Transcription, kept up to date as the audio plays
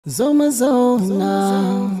Zomuzauna,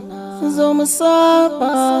 zomusaba,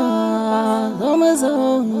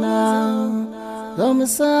 zomuzauna,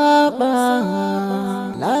 zomusaba,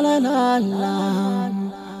 la la la la,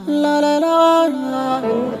 la la la la.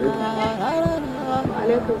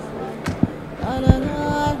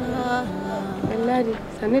 Ladi,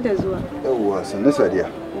 sannu da zuwa. Yawwa, sannu Sadiya.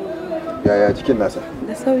 Yaya cikin nasa?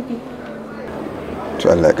 Da sauki. To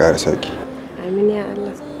Allah ya ƙara sauki. Amin ya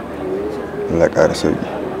Allah. Allah ya ƙara sauki.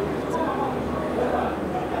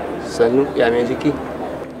 Sannu, ya mai jiki?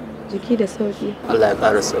 Jiki da sauki. Allah ya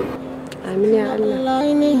ƙara sauki. Amin ya Allah.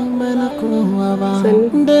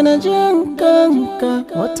 Sannu. Da na jin kanka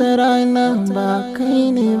wata rana ba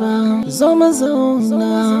kai ne ba.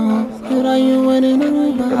 Zomuzauna, rayuwar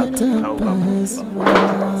nan ba tabbas ba.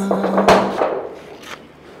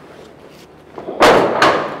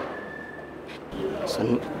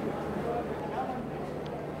 Sannu.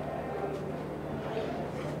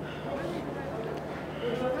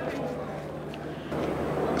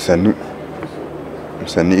 Sannu.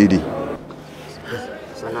 Sannu Idi.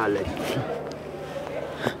 Sannu Allah.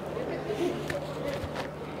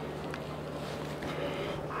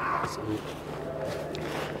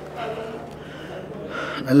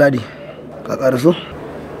 Ladi, ka ƙaraso?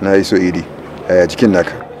 Na yi so Idi. Yaya cikin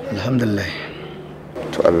naka? Alhamdulillah.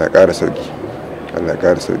 To Allah ya ƙara sauki. Allah ya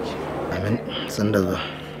ƙara sauki. Amin. San da zuwa.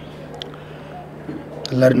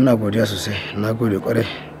 Ladi, ina godiya sosai. Na gode ƙwarai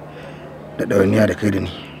da ɗawainiya da kai da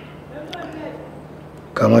ni.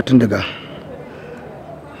 Kama tun daga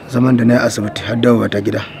zaman da na yi asibiti har dawowa ta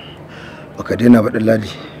gida. Baka daina ba ɗan Ladi.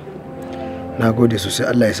 Na gode sosai.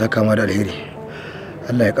 Allah ya saka ma da alheri.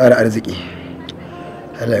 Allah ya ƙara arziki.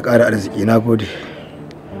 Allah ya ƙara arziki. Na gode.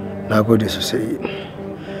 Na gode sosai.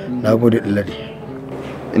 Na gode ɗan Ladi.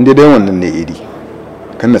 In dai wannan ne Idi,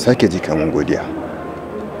 kan na sake ji kaman godiya.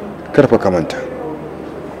 Karfa ka manta.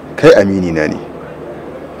 Kai amini na ne.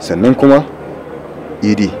 Sannan kuma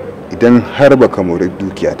Idi, idan har baka more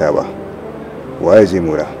dukiyata ba, waye zai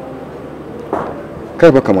mora?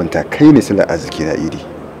 Karfa ka manta kai ne sila arziki na Idi.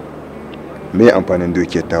 Me amfanin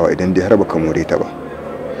dukiyar tawa idan dai har baka more ta ba?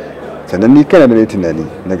 Sannan ni kana da ne tunani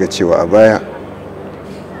naga cewa a baya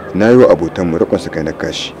na yi wa abotanmu rikon su kai na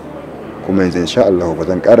kashi, kuma yanzu insha Allah ba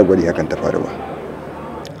zan ƙara gwada hakan ta faru ba.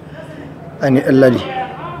 Ani ɗan Ladi,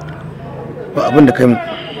 ba abin da kai mu,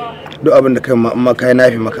 duk abin da kai mu amma kai na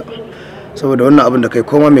yafi maka, saboda wannan abin da kai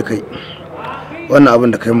koma mai kai, wannan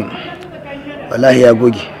abin da kai mu wallahi ya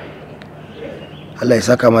goge. Allah ya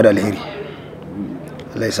saka ma da alheri.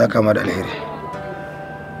 Allah ya saka ma da alheri.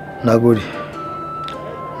 Na gode.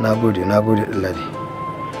 Na gode, na gode ɗan Ladi.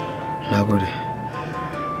 Na gode.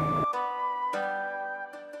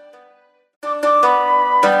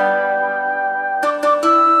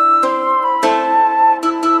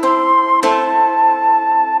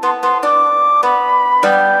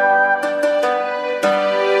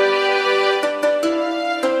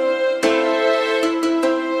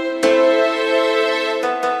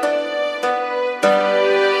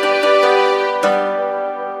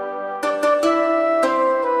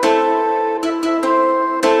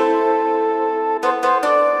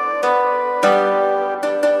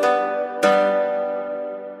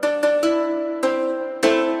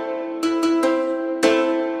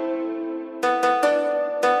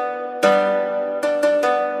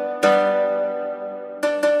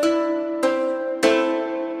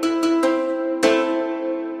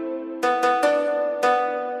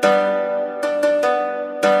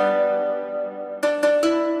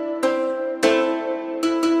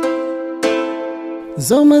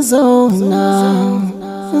 Zomuzauna,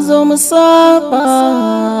 zomusaba,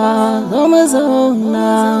 zomuzauna,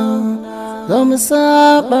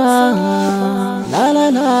 zomusaba, la la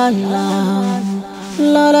la la,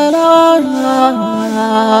 la la la la,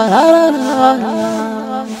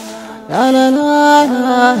 la la la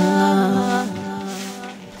la.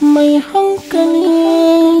 Mai hankali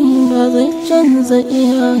ba zai canza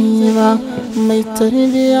iyaye ba, mai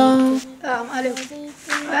tarbiya. Assalamu alaikum.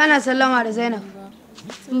 Ana sallama da Zainab.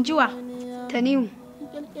 Injiwa Tanimu.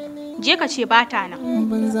 Je ka ce bata nan.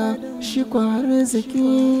 Banza shi kwarar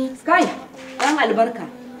zaki. Kai, ɗan albarka.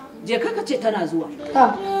 Je ka ce tana zuwa.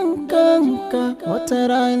 Kanka wata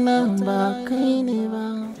rana ba kai ne ba.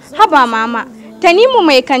 Haba mama, Tanimu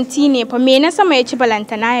mai kanti ne fa me na sama ya ci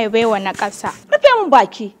balantana ya baiwa na ƙasa. Rufe min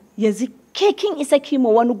baki. Yanzu ke kin isa kima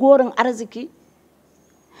wani gorin arziki?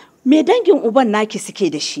 Me dangin uban naki suke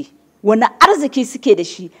da shi? Wani arziki suke da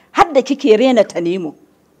shi har da kike rena Tanimu?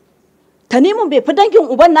 Tanimu bai fi dangin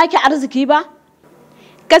uban naki arziki ba?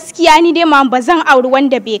 Gaskiya ni dai ma ba zan auri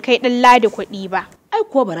wanda bai kai ɗan Ladi kuɗi ba. Ai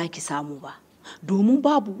ko bara ki samu ba. Domin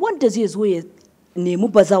babu wanda zai zo ya nemi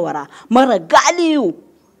bazawara mara galiyu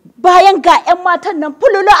bayan ga 'yan matan nan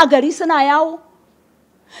fululu a gari suna yawo.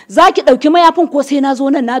 Za ki ɗauki mayafin ko sai na zo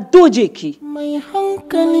nan na doje ki. Mai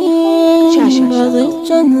hankali ba zai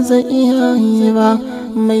canza iyaye ba,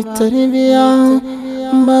 mai tarbiya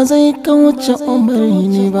ba zai kauce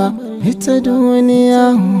umarni ba. Ita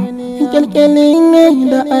duniya kyalkyali ne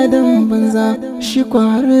da adam banza, shi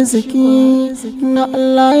kwa arziki na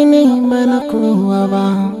Allah ne ba na kowa ba.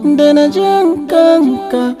 Da na jin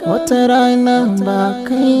kanka wata rana ba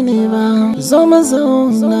kai ne ba, zo mu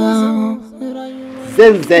zauna. Da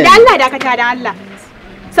Allah dakata da Allah.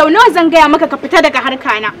 Sau nawa zan gaya maka ka fita daga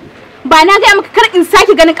harkana? Ba na gaya maka kar in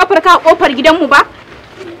saki ganin kafarka a kofar gidanmu ba?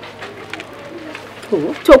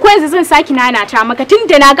 To ko yanzu zan saki nanata maka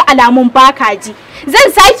tunda na ga alamun baka ji. Zan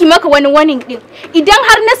saki maka wani warning din. Idan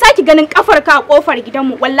har na saki ganin kafarka a kofar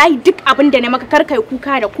gidanmu, wallahi duk abin da na maka kar kai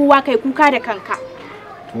kuka da kowa, kai kuka da kanka.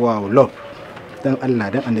 Wow, love. Dan Allah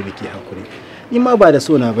dan annabi ke hakuri. Ni ma ba da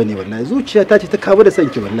sona bane wallahi. Zuciya ta ce ta kawo da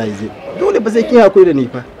sanki wallahi zai. Dole ba zai ki hakuri da ni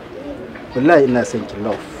fa. Wallahi ina son ki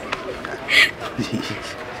love.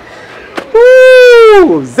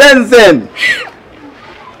 Zen.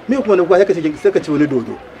 Me kuma na kuwa sai ka ci wani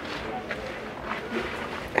dodo.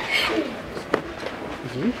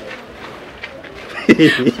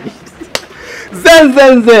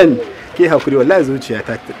 Zen. Ke hakuri wallahi zuciya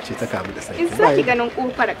ta ce ta kawo da sanki. In saki ganin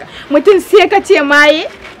kofar ka. Mutum sai ka ce maye?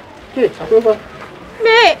 Ke akwai ba?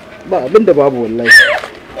 Me? Ba abin da babu wallahi.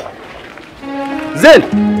 Zen.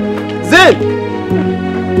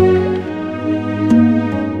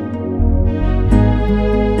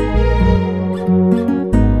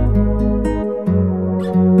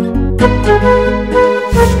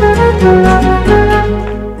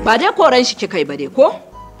 Ba dai koren shi kika yi ba dai ko?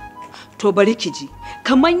 To bari ki ji,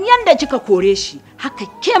 kamar yanda kika kore shi, haka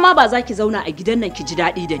ke ma ba za ki zauna a gidan nan ki ji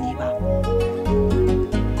daɗi da ni ba.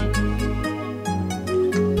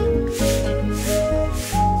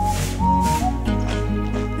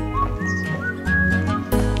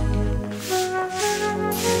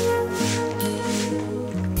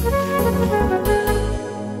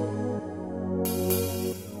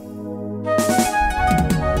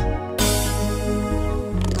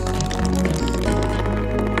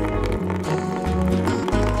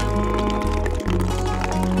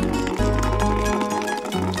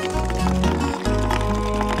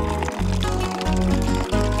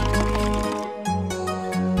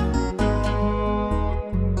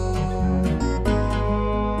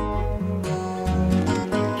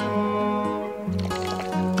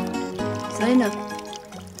 Zainab,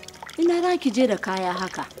 ina za ki je da kaya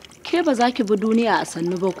haka? Ke ba za ki bi duniya a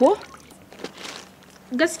sannu ba ko?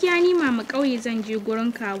 Gaskiya ni mama ƙauye zan je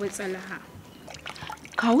gurin kawu Tsalaha.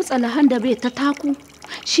 Kawu Tsalahan da bai ta taku?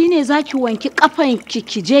 Shine za ki wanki kafan ki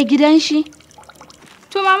je gidan shi?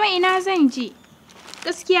 To mama ina zan je?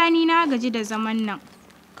 Gaskiya ni na gaji da zaman nan.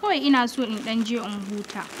 Kawai ina so in ɗan je in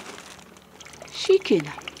huta.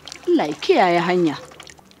 Shikenan. Allah ya kiyaye hanya.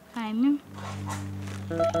 Amin.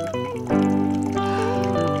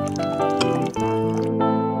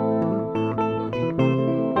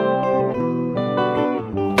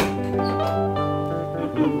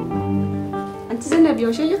 Anti Zainab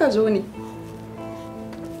yaushe kika zo ne?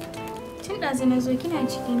 Tun ɗazu na zo kina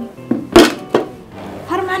ciki ne.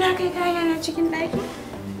 Har ma na kai kayana cikin ɗaki?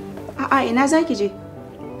 A'a ina zaki je?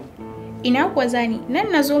 Ina kuwa zani?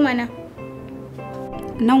 Nan na zo mana.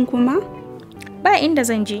 Nan kuma? Ba inda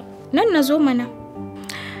zan je. Nan na zo mana.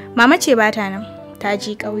 Mama ce ba ta nan. Ta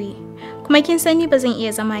je ƙauye. Kuma kin sani ba zan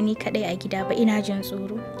iya zama ni kaɗai a gida ba, ina jin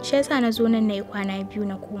tsoro. Shi yasa na zo nan na yi kwana 2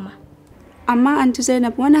 na koma. Amma Anti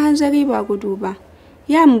Zainab wani hanzari ba gudu ba.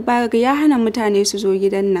 Ya Mubarak ya hana mutane su zo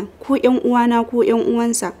gidan nan, ko ƴan uwana ko ƴan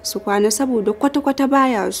uwansa su kwana saboda kwata-kwata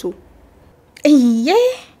baya so. Iye.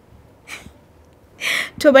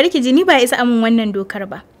 To bari ki ji ni ba isa amin wannan dokar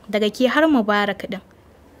ba. Daga ke har Mubarak din.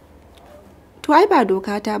 To ai ba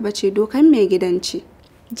doka ta bace, dokan mai gidan ce.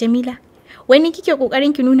 Jamila, wani kike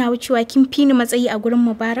kokarin ki nuna cewa kin fi ni matsayi a gurin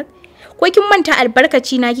Mubarak? Ko kin manta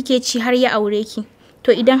albarkaci na kike ci har ya aure ki?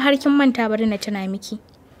 To idan har kin manta bari na tuna miki.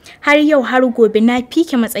 Har yau har gobe na fi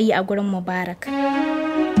ki matsayi a gurin Mubarak.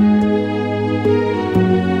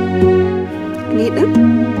 Ni din?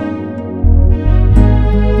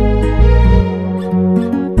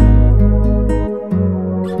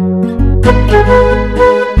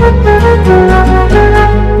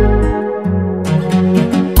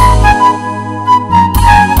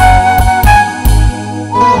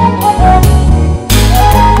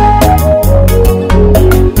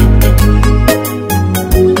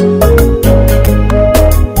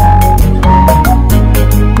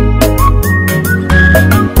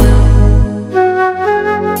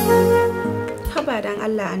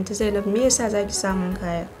 Anti Zainab, me yasa zaki samun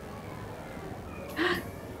kaya?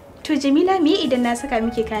 To Jamila, me idan na saka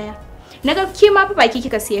miki kaya? Na ga ke ma fa baki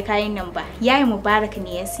kika siya kayan nan ba. Yayi Mubarak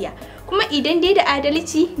ne ya siya. Kuma idan dai da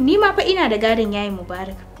adalci, ni ma fa ina da gadon yayi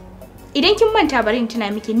Mubarak. Idan kin manta bari in tuna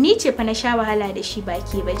miki, ni ce fa na sha wahala da shi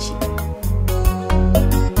baki bace.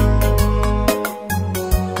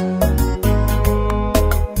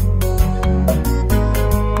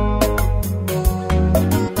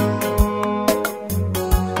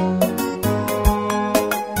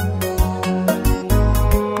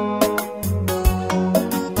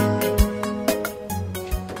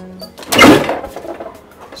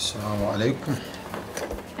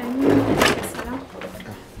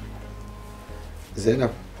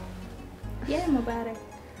 Zainab. Ya Mubarak.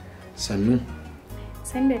 Sannu.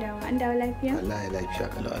 San da dawo, an dawo lafiya? Wallahi lafiya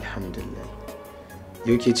kalau alhamdulillah.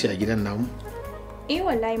 Yau ke ce a gidan namu?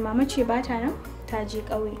 Wallahi mama ce ba ta nan, ta je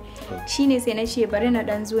ƙauye. Shine sai na ce bari na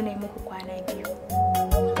dan zo na yi muku kwana biyu.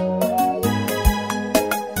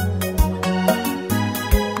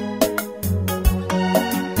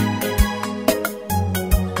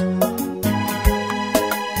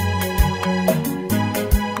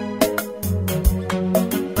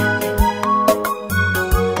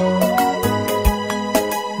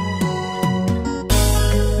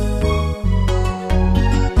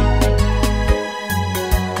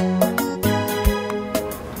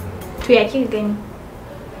 To ya kika gani?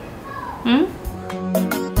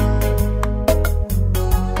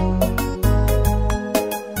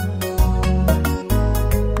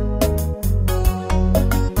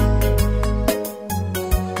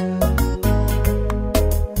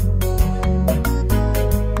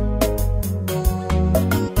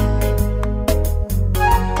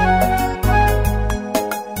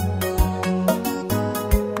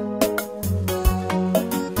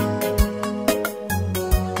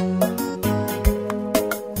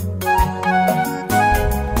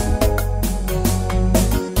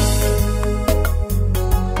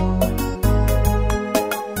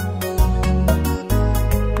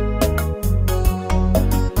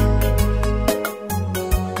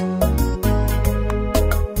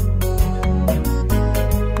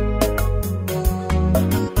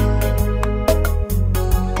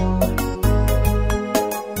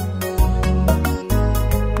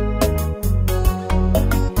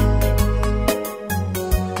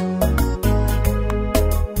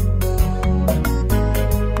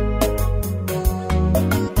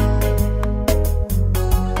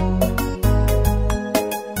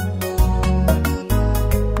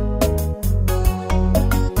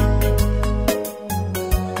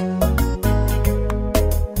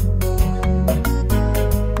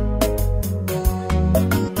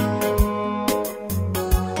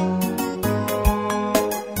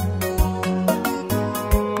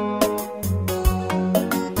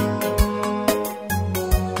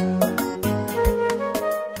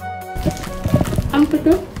 An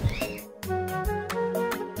fito?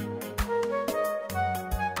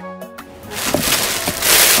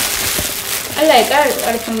 Allah ya ƙara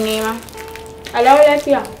ƙarfin nema. Alawa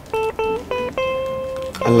lafiya.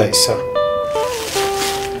 Allah ya sa.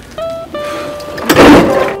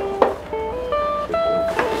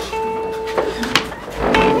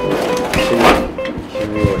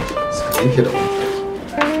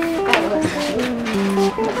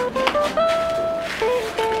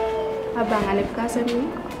 Abban Alif ka sani?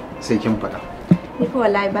 Sai kin faɗa. Ni ko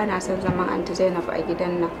wallahi ba na son zaman Anti Zainab a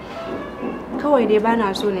gidan nan. Kawai dai ba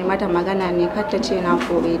na so ne mata magana ne kar ta ce na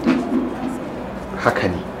kore ta. Haka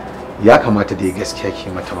ne. Ya kamata da ya gaskiya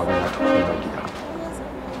ke mata magana ta koma gida.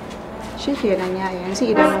 Shi kenan yaya, yanzu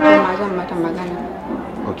idan na koma zan mata magana.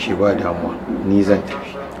 Ok, ba damuwa. Ni zan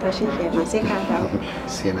tafi. To shi kenan sai ka dawo.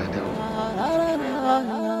 Sai na dawo.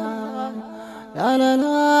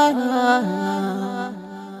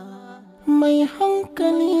 Mai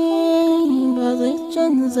hankali ba zai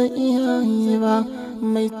canza iyaye ba,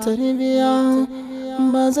 mai tarbiya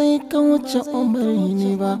ba zai kauce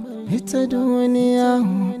umarni ba. Ita duniya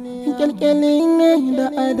kyalkyali ne da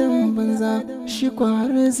adam banza, shi kwa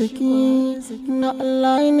arziki na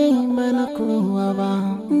Allah ne ba na kowa ba.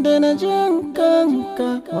 Da na jin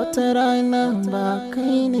kanka wata rana ba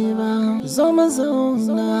kai ne ba, zo mu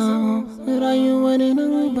zauna rayuwar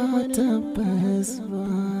nan ba tabbas ba.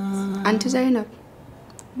 Anti Zainab,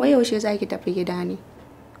 wai yaushe za ki tafi gida ne?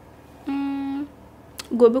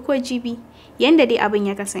 Gobe ko jibi, yanda dai abin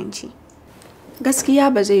ya kasance. Gaskiya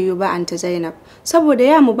ba zai yiwu ba Anti Zainab, saboda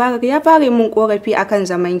ya Mubarak ya fara mun korafi akan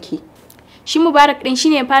zamanki. Shi Mubarak din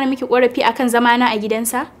shine ya fara miki korafi akan zamana a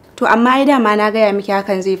gidansa? To amma ai dama na gaya miki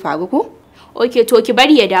hakan zai faru ko? Ok, to ki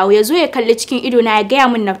bari ya dawo ya zo ya kalli cikin ido na ya gaya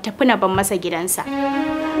min na tafi na ban masa gidansa.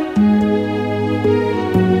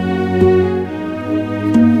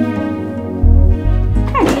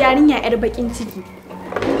 Kai yarinya yar bakin ciki.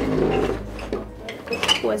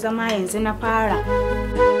 Ko zama yanzu na fara.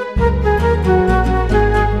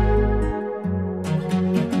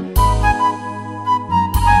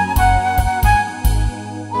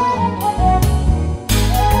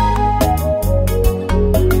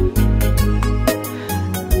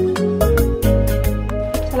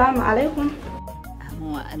 Assalamu alaikum.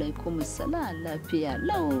 Wa alaikum assalam, lafiya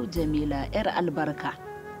lau Jamila yar albarka.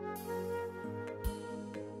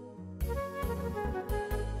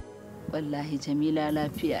 Wallahi Jamila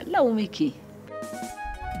lafiya lau muke.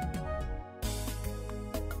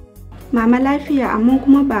 Mama lafiya amma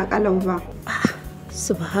kuma ba kalau ba.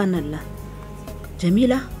 Subhanallah.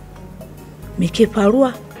 Jamila, me ke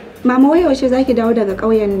faruwa? Mama wai yaushe zaki dawo daga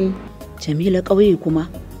ƙauyen ne? Jamila ƙauye kuma?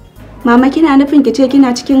 Mama kina nufin ki ce kina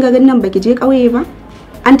cikin garin nan baki je ƙauye ba?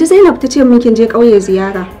 Anti Zainab ta ce min kin je ƙauye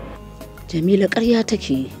ziyara. Jamila ƙarya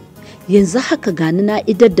take. Yanzu haka gani na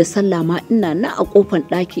idar da sallah ma ina na a kofar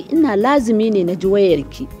ɗaki ina lazimi ne na ji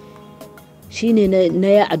wayarki. Shine na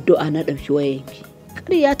ya addu'a na ɗauki wayarki.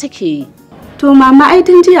 Ƙarya take. To mama ai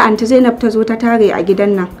tun jiya Anti Zainab ta zo ta tare a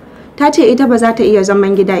gidan nan. Ta ce ita ba za ta iya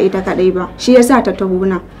zaman gida ita kaɗai ba. Shi yasa ta taho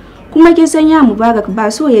nan. Kuma kin san ya Mubarak ba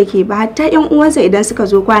so yake ba hatta ƴan uwansa idan suka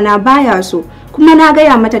zo kwana baya so. Kuma na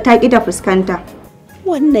gaya mata ta ƙi da fuskanta.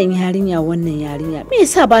 Wannan yarinya me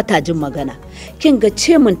yasa ba ta jin magana? Kin ga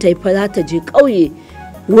ce mun taifa za ta je ƙauye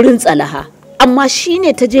wurin tsalaha amma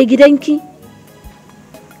shine ta je gidanki?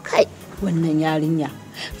 Kai wannan yarinya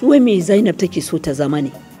wai me Zainab take so ta zama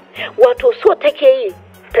ne? Wato so take yi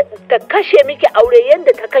ta kashe miki aure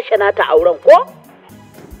yanda ta kashe nata auren ko?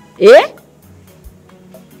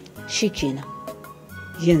 Shikenan.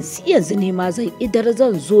 Yanzu ne ma zan idar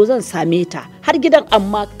zan zo zan same ta har gidan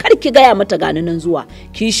amma kar ki gaya mata gani nan zuwa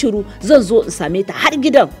ki shiru zan zo in same ta har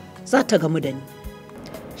gidan za ta gamu da ni.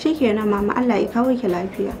 Shikenan mama Allah ya kawo ki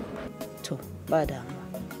lafiya. To ba damuwa.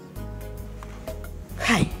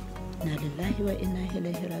 Kai na lillahi wa inna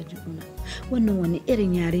ilaihi raji'un. Wannan wani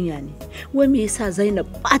irin yarinya ne? Wai me yasa Zainab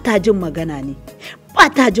ba ta jin magana ne? Ba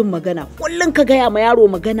ta jin magana. Kullun ka gaya ma yaro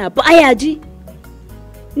magana ba ya ji.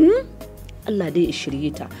 Allah dai ya shirye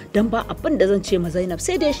ta don ba abin da zan ce ma Zainab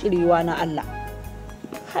sai dai shiriwa na Allah.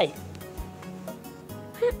 Hai.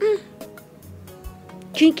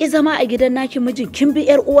 Kin ki zama a gidan naki mijin kin bi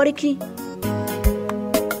yar uwarki?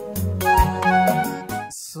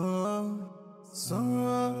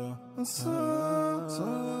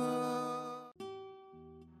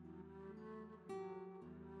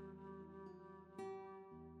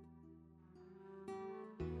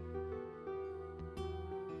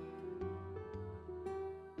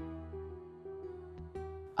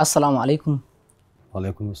 Assalamu alaikum. Wa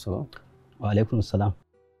alaikum assalam. Wa alaikum assalam.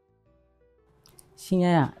 Shin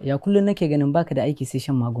ya kullum nake ganin baka da aiki sai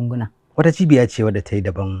shan magunguna? Wata cibiya ce wadda ta yi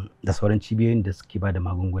daban da sauran cibiyoyin da suke ba da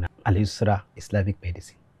magunguna. Al-Yusra Islamic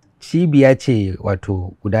Medicine. Cibiya ce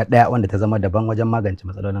wato guda ɗaya wanda ta zama daban wajen magance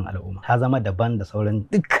matsalolin al'umma. Ta zama daban da sauran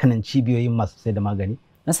dukkanin cibiyoyin masu sai da magani.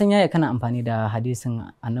 Na san yaya kana amfani da hadisin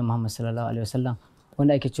Annabi Muhammad sallallahu alaihi wasallam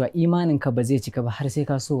wanda ake cewa imaninka ba zai cika ba har sai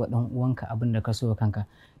ka so wa ɗan uwanka abin da ka so wa kanka.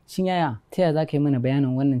 Shin yaya ta yaya za ka yi mana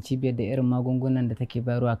bayanin wannan cibiyar da irin magungunan da take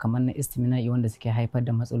bayarwa kamar na istimina'i wanda suke haifar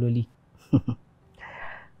da matsaloli?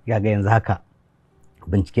 Gaga yanzu haka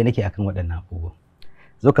bincike nake akan waɗannan abubuwan.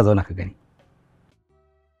 Zo ka zauna ka gani.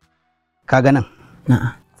 Ka ga nan?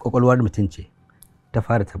 Na'a. Kwakwalwar mutum ce ta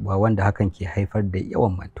fara tabuwa wanda hakan ke haifar da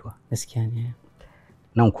yawan mantuwa. Gaskiya ne.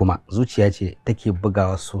 Nan kuma zuciya ce take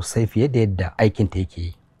bugawa sosai fiye da yadda aikinta yake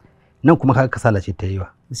yi. Nan kuma kaga kasala ce ta yi wa.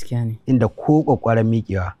 Gaskiya ne. Inda ko kwakwaran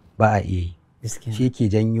miƙewa ba a iya yi. Gaskiya. Shi yake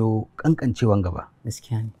janyo kankancewan gaba.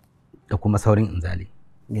 Gaskiya ne. Da kuma saurin inzali.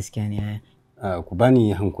 Gaskiya ne. Ku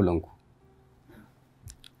bani hankulanku.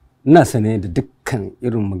 Ina sane da dukkan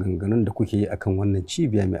irin maganganun da kuke yi akan wannan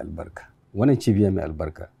cibiya mai albarka. Wannan cibiya mai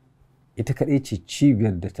albarka ita kaɗai ce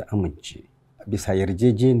cibiyar da ta amince bisa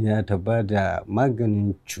yarjejeniya ta ba da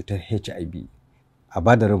maganin cutar HIV a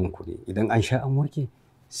ba da rabin kuɗi idan an sha an warke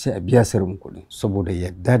sai a biya su rabin kuɗi saboda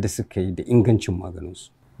yadda da suka yi da ingancin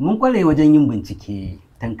maganinsu. Mun kware wajen yin bincike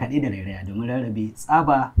tankaɗe da rairaya domin rarrabe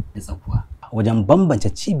tsaba da tsakuwa wajen bambance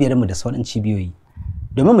cibiyarmu da sauran cibiyoyi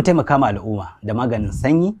domin mu taimaka ma al'umma da maganin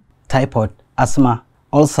sanyi, typhoid, asma,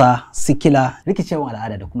 ulcer, sikila, rikicewar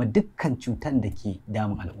al'ada da kuma dukkan cutan da ke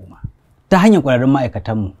damun al'umma. Ta hanyar ƙwararrun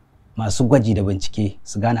ma'aikatanmu masu gwaji da bincike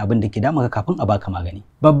su gane abin da ke damunka kafin a baka magani.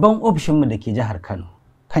 Babban ofishinmu da ke jihar Kano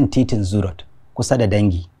kan titin Zurot kusa da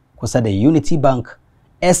Dangi, kusa da Unity Bank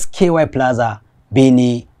SKY Plaza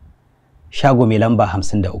Bene shago mai lamba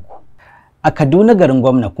 53. A Kaduna garin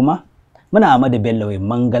gwamna kuma muna Ahmadu Bello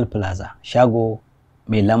Mangal Plaza shago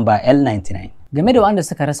mai lamba L99. Game da wanda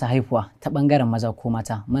suka rasa haifuwa ta bangaren maza ko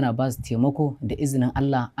mata muna ba su taimako da izinin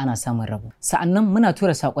Allah ana samun rabo. Sa'annan muna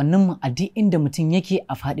tura sakonninmu a duk inda mutum yake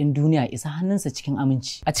a fadin duniya isa hannunsa cikin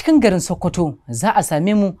aminci. A cikin garin Sokoto za a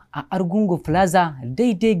same mu a Argungu Plaza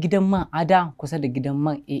daidai gidan man Ada kusa da gidan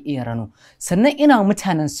man AA Rano. Sannan ina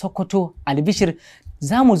mutanen Sokoto albishir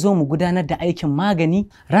za mu zo mu gudanar da aikin magani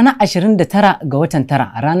ranar 29 ga watan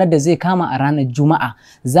 9 ranar da zai kama a ranar Juma'a.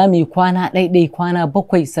 Za mu yi kwana ɗaiɗai kwana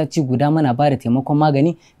 7 sati guda muna ba da taimakon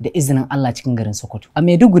magani da izinin Allah cikin garin Sokoto. A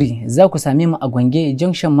Maiduguri za ku same mu a Gwange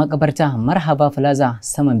Junction Makabarta Marhaba Plaza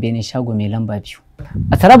saman Bene shago mai lamba 2.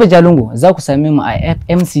 A Taraba Jalingo za ku same mu a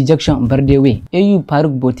FMC Junction Bardewe AU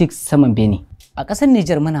Faruk Boutique saman Bene. A ƙasar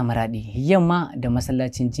Nijar muna Maradi yamma da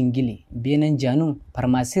masallacin Jingile Benen Janu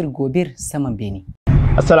Farmasir Gobir saman Bene.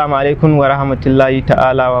 Assalamu alaikum wa rahmatullahi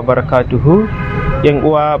ta'ala wa barakatuhu. Yan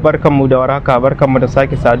uwa barkanmu da warhaka, barkanmu da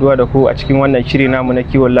sake saduwa da ku a cikin wannan shiri namu na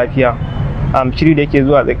kiwon lafiya. Shiri da yake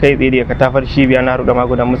zuwa kai tsaye da katafar cibiya na ruɗa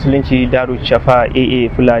magudan musulunci Daru Shafa AA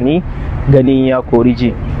Fulani ganin ya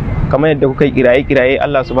korije. Kamar yadda kuka yi kiraye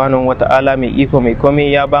Allah subhanahu wa ta'ala mai iko mai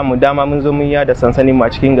komai ya ba mu dama mun zo mun yada sansanin mu a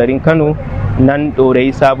cikin garin Kano nan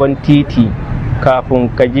ɗorayi sabon titi kafin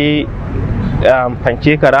ka je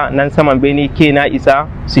fance kara nan saman beni ke na isa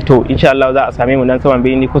sito. Insha Allah za a same mu nan saman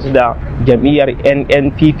beni kusa da jam'iyyar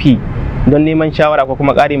NNPP don neman shawara ko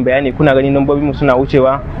kuma ƙarin bayani. Kuna gani nambobin mu suna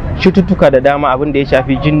wucewa. Cututtuka da dama abin da ya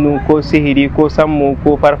shafi jinnu ko sihiri ko sammu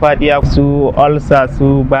ko farfadiya su ulcer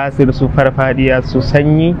su basir su farfadiya su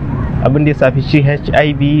sanyi abin da ya shafi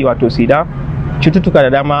HIV wato sida cututtuka da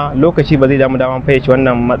dama lokaci ba zai damu daman fayyace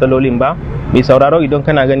wannan matsalolin ba. Mai sauraro idan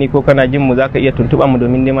kana gani ko kana jin mu zaka iya tuntuɓa mu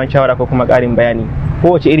domin neman shawara ko kuma ƙarin bayani.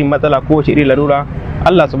 Kowace irin matsala kowace irin larura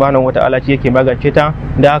Allah subhanahu wataala ce yake magance ta,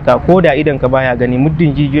 da haka ko da idan ka baya gani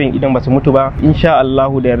muddin jijiyoyin idan basu mutu ba insha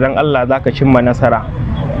Allahu da yardan Allah zaka cimma nasara.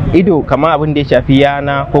 Ido kama abin da ya shafi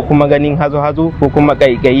yana ko kuma ganin hazo-hazo ko kuma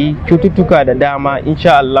ƙaiƙayi cututtuka da dama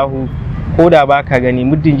insha Allahu ko da baka gani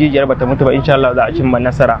muddin jijiyar bata mutu ba insha Allah za a cimma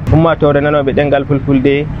nasara. Kuma to da nano be dengal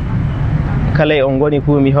fulfulde kala on goni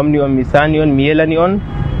fu mi homni on mi sani on mi yelani on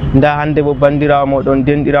nda hande bo bandirawo moɗon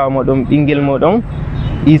dendirawo moɗon ɓingel moɗon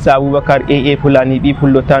Isa Abubakar AA Fulani ɓi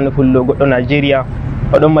pullo tano pullo goɗɗo Nigeria.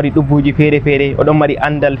 Oɗon mari ɗubbuji fere-fere, oɗon mari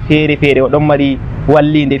andal fere-fere, oɗon mari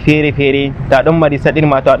wallinde fere-fere. To aɗon mari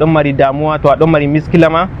saɗirma, to aɗon mari damuwa, to aɗon mari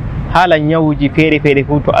miskilama haala nyawuji fere-fere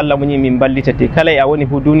fu to Allah muñi min ballitate. Kala a woni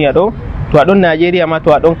fu duniya ɗo, to aɗon Nigeria ma,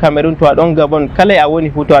 to aɗon Cameroon, to aɗon Gabon, kala a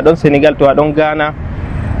woni fu, to aɗon Senegal, to aɗon Ghana,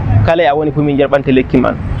 kala a woni fu min jarɓante lekki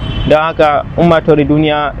man. Don haka ummatore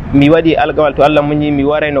duniya mi waɗi algawal to Allah muñi mi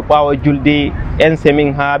waray no ɓawo julde en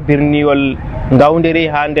semin ha birniwol Ngaundere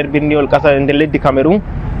ha nder birniwol kasa nder leddi Cameroon.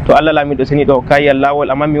 To Allah lamiɗo seni ɗo kayyal lawol,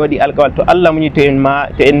 amma mi waɗi alkawal to Allah muñi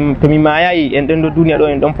to mi mayayi en ɗen ɗo duniya ɗo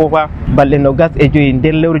en ɗon fofa balɗe no gas e joyi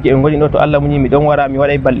nder lewruji en goni ɗo to Allah muñi mi ɗon wara mi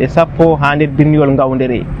waɗay balɗe 10 ha nder birniwol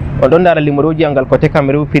Ngaundere. On ɗon dara limoroji angal côté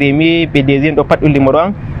Cameroon premier ɓe deuxiéme ɗo pat ɗum limoro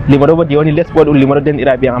an, limoro bo je woni less bo ɗum limoro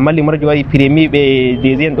denɗiraɓe an, amma limoroji wari premier ɓe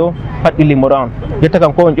deuxiéme ɗo pat ɗum limoro an. Jotta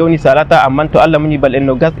kam ko on ƴewni salata, amma to Allah muñi balɗe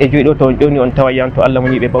no gas e joyi ɗo to on ƴewni on taway an to Allah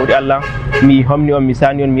muñi ɓe bawɗe Allah. Mi homni on mi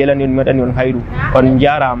sani on mi yelani on mi waɗani on hayru on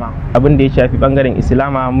jarama. Abin da ya shafi bangaren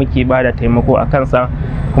Islama muke bada taimako a kansa,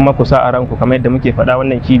 kuma ku sa a ranku kamar yadda muke faɗa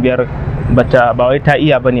wannan cibiyar ba wai ta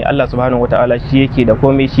iya bane. Allah subhanahu wataala shi yake da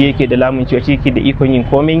komai, shi yake da lamun cewa shi yake da ikon yin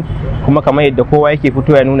komai, kuma kamar yadda kowa yake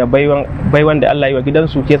fito ya nuna baiwan da Allah yi wa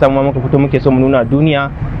gidansu, ke samu muka fito muke so mu nuna duniya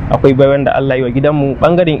akwai baiwan da Allah yi wa gidanmu.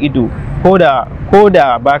 Bangaren ido ko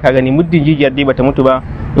da baka gani muddin jijiyar dai bata mutu ba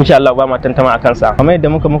insha Allah ba ma tantama a kansa. Kamar yadda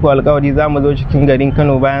muka muku alƙawari za mu zo cikin garin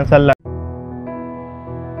Kano bayan sallah.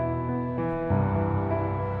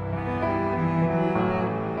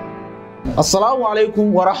 Assalamu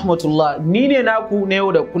alaikum wa rahmatullah. Ni ne naku na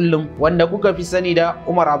yau da kullum wanda kuka fi sani da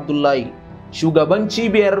Umar Abdullahi, shugaban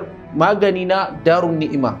cibiyar magani na Darun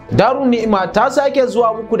Ni'ima. Darun Ni'ima ta sake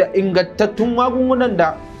zuwa muku da ingantattun magungunan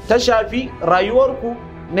da ta shafi rayuwarku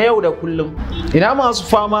na yau da kullum. Ina masu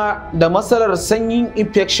fama da matsalar sanyin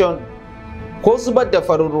infection ko zubar da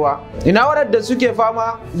farin ruwa. Ina waɗanda suke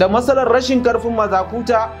fama da matsalar rashin karfin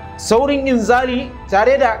mazakuta, saurin inzali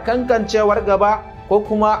tare da kankancewar gaba ko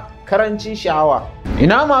kuma karancin sha'awa.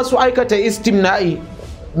 Ina masu aikata istimna'i,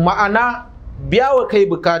 ma'ana biyawa kai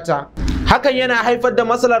bukata. Hakan yana haifar da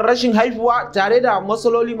matsalar rashin haihuwa tare da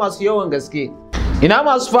matsaloli masu yawan gaske. Ina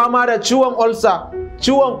masu fama da ciwon ulcer,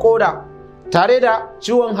 ciwon koda tare da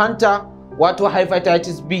ciwon hanta wato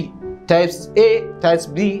hepatitis B types A, types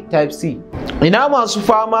B, type C. Ina masu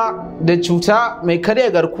fama da cuta mai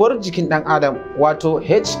karya garkuwar jikin ɗan adam wato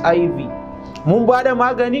HIV. Mun ba da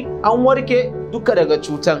magani an warke duka daga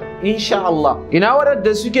cutan insha Allah. Ina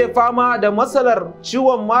waɗanda suke fama da matsalar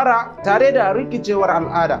ciwon mara tare da rikicewar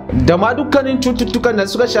al'ada da ma dukkanin cututtukan da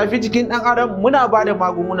suka shafi jikin ɗan adam muna ba da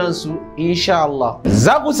magungunan su insha Allah.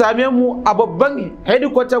 Za ku same mu a babban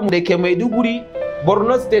headquarter mu da ke Maiduguri,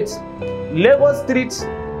 Borno State, Lagos Street,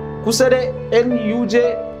 kusa da NUJ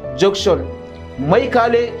Junction,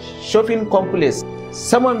 Maikale Shopping Complex,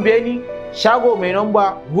 saman Beni, shago mai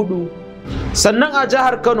namba 4. Sannan a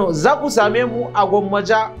jihar Kano za ku same mu a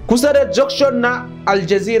Gwammaja kusa da junction na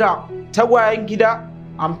Aljazeera, tagwayen gida,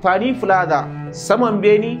 Amfani Plaza, saman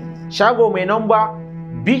Beni, shago mai namba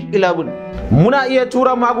B11. Muna iya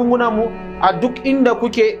tura magungunan mu a duk inda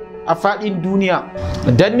kuke a faɗin duniya.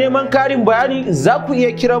 Don neman karin bayani za ku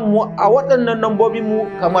iya kiran mu a waɗannan nambobin mu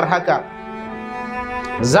kamar haka.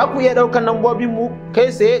 Za ku iya ɗaukar nambobin mu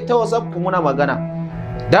kai tsaye ta WhatsApp ku muna magana.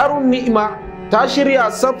 Darun Ni'ima ta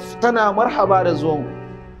shirya saf tana marhaba da zuwan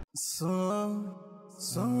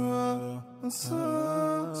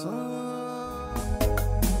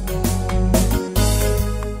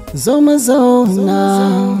zo mu zauna,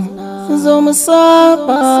 zo mu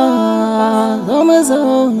saba, zo mu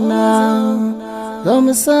zauna, zo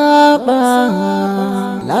mu saba,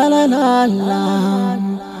 la la la la,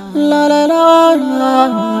 la la la la,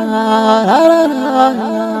 la la la,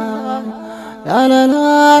 la la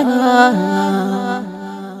la.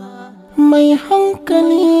 Mai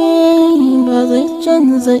hankali ba zai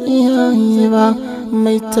canza iyaye ba,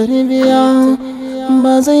 mai tarbiya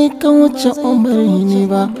ba zai kauce umarni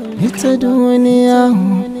ba. Ita duniya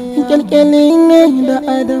kyalkyali ne da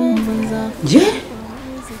adam banza. Je?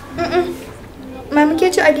 Mama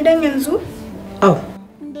ke ci a gidan yanzu? Au,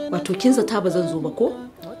 wato kin zata ba zan zo ba ko?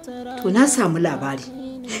 To na samu labari.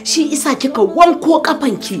 Shi isa kika wanko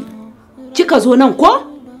kafanki. Kika zo nan ko?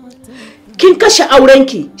 Kin kashe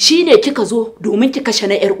aurenki, shine kika zo domin ki kashe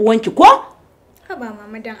na ƴar uwanki ko? Haba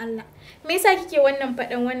mama dan Allah. Me yasa kike wannan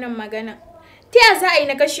faɗan wannan magana? Ta ya za a yi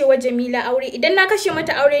na kashe wa Jamila aure idan na kashe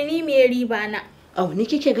mata aure ni me riba na? Au ni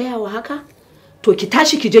kike gaya wa haka? To ki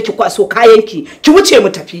tashi ki je ki kwaso kayanki, ki wuce mu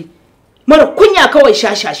tafi. Mara kunya kawai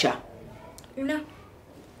sha. Ina.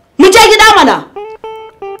 Mu je gida mana.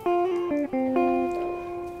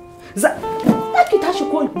 Za ki tashi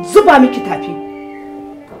ko zuba miki tafi.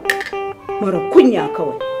 Mara kunya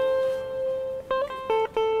kawai.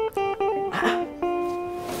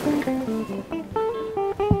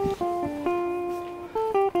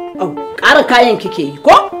 Au, ƙara kayan kike yi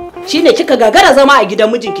ko? Shine kika gagara zama a gidan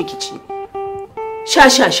mijin kici.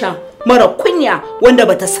 Sha mara kunya wanda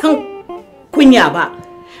bata san kunya ba.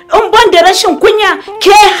 In ban da rashin kunya ke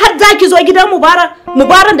har zaki zo gidan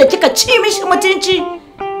Mubarak da kika ci mishi mutunci.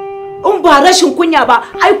 In ba rashin kunya ba,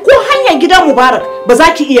 ai ko hanyar gidan Mubarak ba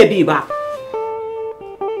za ki iya bi ba.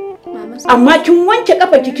 Amma kin wanke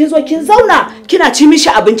kafa kin zo kin zauna kina ci mishi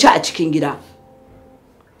abinci a cikin gida.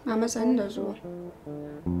 Mama san da zuwa.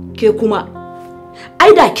 Ke kuma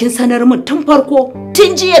ai da kin sanar min tun farko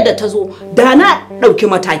tun jiya da ta zo da na ɗauki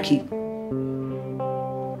mataki.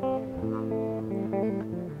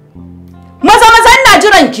 Maza ina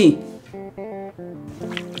jiran ki.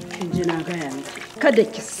 Kin ji na gaya miki kada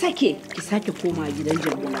ki sake koma gidan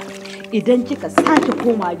Jamila. Idan kika sake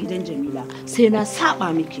koma gidan Jamila sai na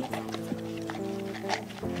saba miki.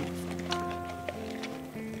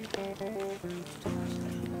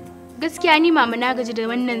 Gaskiya ni mama na gaji da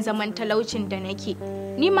wannan zaman talaucin da nake.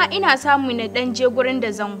 Ni ma ina samu na dan je gurin da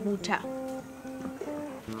zan huta.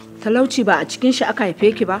 Talauci ba a cikin shi aka haife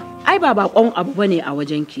ki ba? Ai ba bakon abu bane a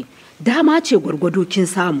wajenki. Dama ce gwargwado kin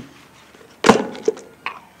samu.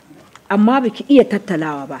 Amma baki iya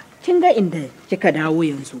tattalawa ba. Kin ga inda kika dawo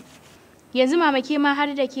yanzu. Yanzu mama ke ma har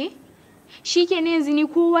da ke? Shikenan yanzu ni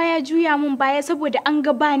kowa ya juya mun baya saboda an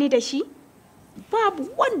ga bani da shi? Babu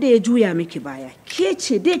wanda ya juya miki baya. Ke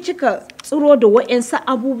ce dai kika tsiro da wa'yansu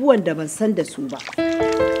abubuwan da ban san da su ba.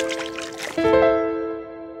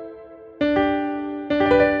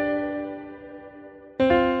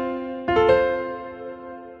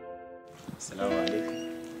 Assalamu alaikum.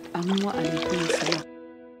 Amma wa alaikum salam.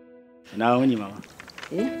 Ina wuni mama?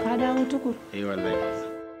 Ka dawo tukur. Wallahi.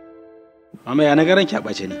 Mama ya na garan ki a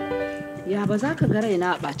ɓace ne? Ya ba za ka ga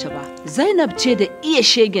raina a ɓace ba. Zainab ce da iya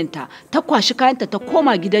shegenta ta kwashi kayanta ta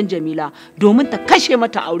koma gidan Jamila domin ta kashe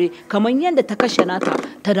mata aure kamar yadda ta kashe nata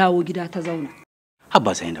ta dawo gida ta zauna.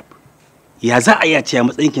 Habba Zainab, ya za a iya ce a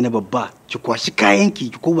matsayinki na babba ki kwashi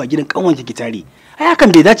kayanki ki koma gidan kanwanki ki tare? Ai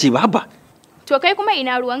hakan bai dace ba habba. To kai kuma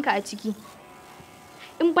ina ruwanka a ciki?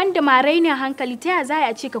 in ban da ma rainin hankali ta ya za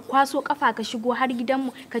a ce ka kwaso kafa ka shigo har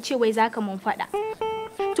gidanmu ka ce wai zaka mun faɗa.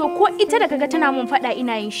 To ko ita da kaga tana mun faɗa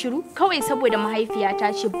ina yin shiru kawai saboda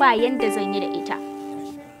mahaifiyata ce ba yanda zan yi da ita.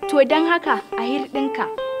 To don haka a hirɗinka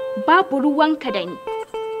babu ruwanka da ni.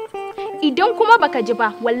 Idan kuma baka ji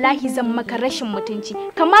ba wallahi zan maka rashin mutunci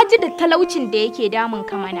kama ji da talaucin da yake damun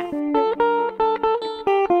ka mana.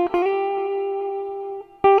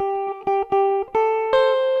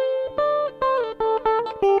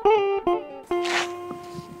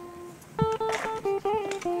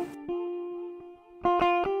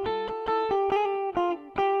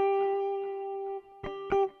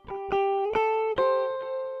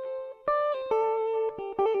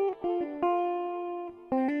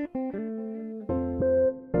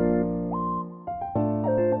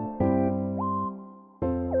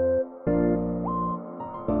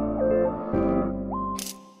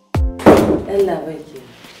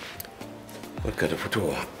 Barka da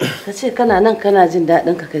fitowa. Ka ce kana nan kana jin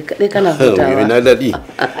daɗin ka kai kaɗai kana hutawa. Na daɗi.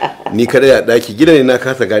 Ni kaɗai a ɗaki gidan ne na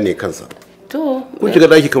kasa gane kansa. To. Kun shiga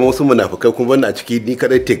ɗaki kamar wasu munafukai kun bani a ciki ni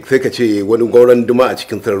kaɗai tek sai ka ce wani gauran duma a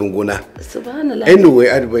cikin sararin gona. Subhanallah. Anyway,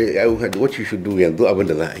 I had what you should do yanzu abin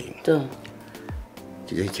da za a yi. To.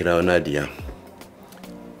 Ki je kira Nadiya.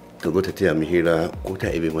 Ta zo ta taya mu hira ko ta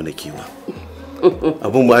ibe mana kewa.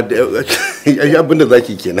 Abun ma abin da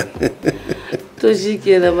zaki kenan. To shi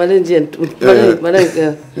ke da barin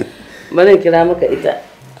kira maka ita.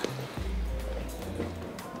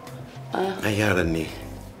 A yaran ne.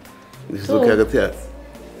 So kaga ta.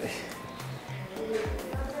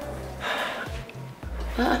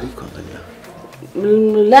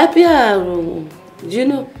 Lafiya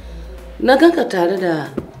Jino, na ganka tare da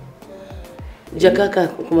jakaka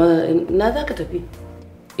kuma na za ka tafi?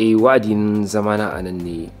 Wa'adin zamana a nan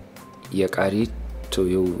ne ya ƙare to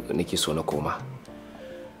yau nake so na koma.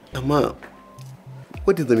 Amma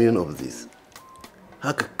what is the meaning of this?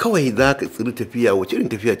 Haka kawai za ka tsiri tafiya, wace irin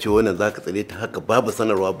tafiya ce wannan za ka tsire ta haka babu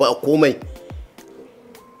sanarwa ba komai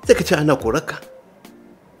sai ka ce ana koraka?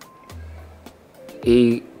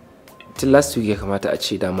 Tun last week ya kamata a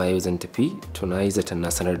ce dama yau zan tafi to na yi zaton na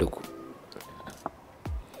sanar da ku.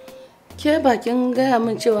 Ke bakin gaya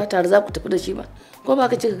min cewa tare za ku tafi da shi ba ko ba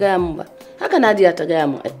ka ce ka gaya min ba haka Nadiya ta gaya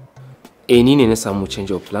min ai. Ni ne na samu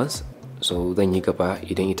change of plans so zan yi gaba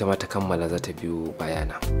idan ita ma ta kammala za ta biyo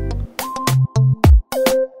bayana.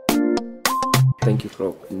 Thank you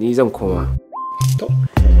bro. Ni zan koma.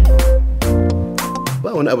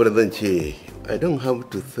 Ba wani abu da zan ce. I don't have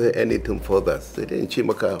to say anything further. Sai dai in ce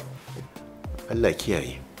maka Allah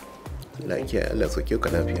kiyaye. Allah kiyaye, Allah sauke ka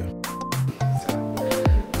lafiya.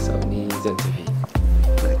 So ni zan tafi.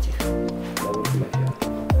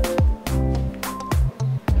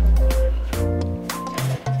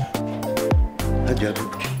 Hajjatu.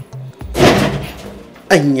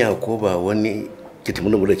 Anya ko ba wani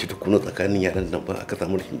kitimin mu da ci tukuna tsakanin yaran nan ba aka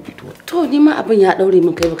samu rashin jituwa. To ni ma abin ya daure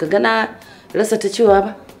min kai baka gana rasa ta cewa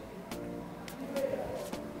ba.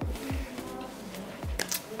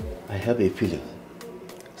 I have a feeling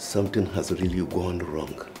something has really gone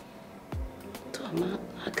wrong. To amma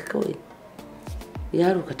haka kawai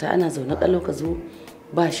yaro ka ta ana zaune kallo ka zo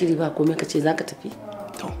ba shiri ba komai ka ce za ka tafi.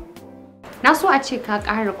 Na so a ce ka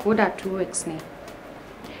ƙara koda 2 weeks ne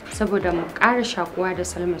saboda mu ƙara shakuwa da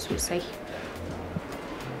Salma sosai.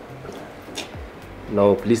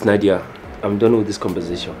 No, please Nadia, I'm done with this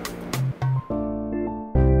conversation.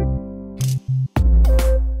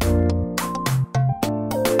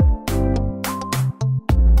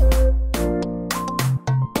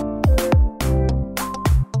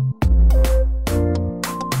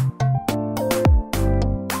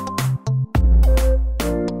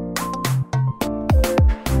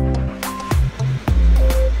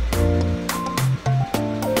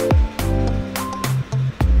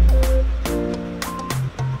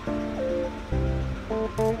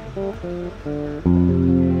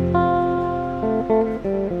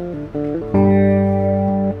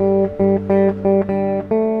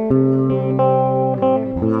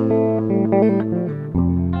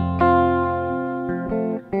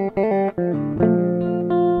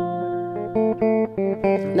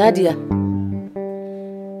 Nadia,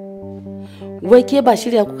 wai ke ba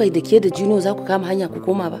shirya kuka yi da ke da Jino za ku kama hanya ku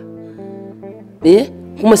koma ba?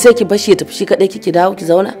 Kuma sai ki bashi ya tafi shi kaɗai kike dawo ki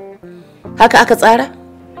zauna? Haka aka tsara?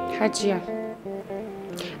 Hajiya,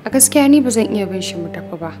 a gaskiya ni ba zan iya bin shi mu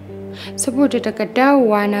tafi ba. Saboda daga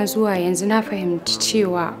dawowa na zuwa yanzu na fahimci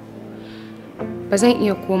cewa ba zan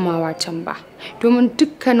iya komawa can ba. Domin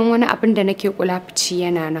dukkanin wani abin da nake kula fici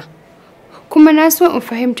yana nan. Kuma na so in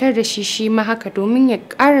fahimtar da shi ma haka domin ya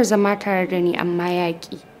ƙara zama tare da ni amma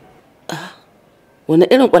yaƙi. wani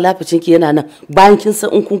irin kwalafacinki yana nan bayan kin san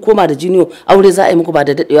in kun koma da jiniyo aure za a yi muku ba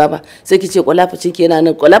da dadewa ba sai ki ce kwalafacinki yana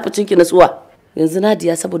nan. Kwalafacinki na tsuwa yanzu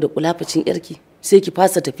Nadiya saboda kwalafacin yarki sai ki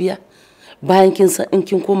fasa tafiya bayan kin san in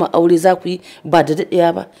kin koma aure za ku yi ba da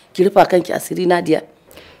dadewa ba ki rufa kanki asiri Nadiya.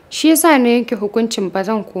 Shi yasa na yanke hukuncin ba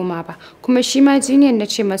zan koma ba kuma shi ma jiniyan na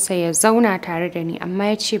ce masa ya zauna tare da ni amma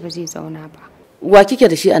ya ce ba zai zauna ba. Wa kike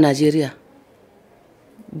da shi a Najeriya?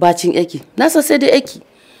 Bacin yaki na san sai dai yaki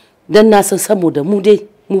dan na san saboda mu dai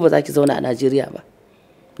mu ba za ki zauna a Najeriya ba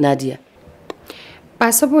Nadiya.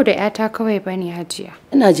 Ba saboda yata kawai bane Hajiya.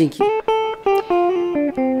 Ina jinki.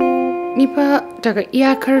 Ni fa daga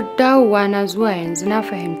iyakar dawowa na zuwa yanzu na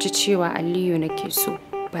fahimci cewa Aliyu nake so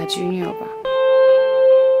ba Junior ba.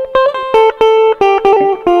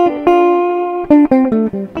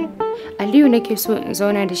 Aliyu nake so in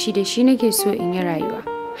zauna da shi nake so in yi rayuwa.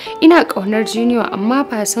 Ina ƙaunar Junior amma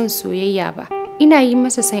ba son soyayya ba. Ina yi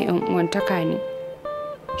masa san ƴan uwantaka ne.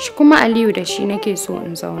 Shi kuma Aliyu da shi nake so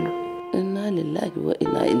in zauna. Inna lillahi wa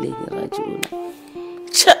inna ilaihi raji'un.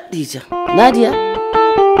 Chadija. Nadia.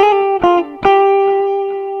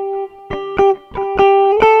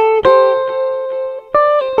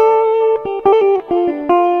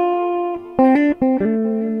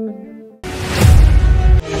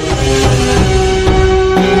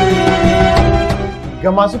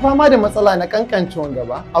 Ga masu fama da matsala na kankancewan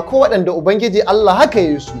gaba, akwai waɗanda Ubangiji Allah haka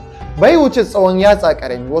yi su, bai wuce tsawon yatsa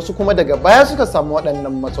ƙarami, wasu kuma daga baya suka samu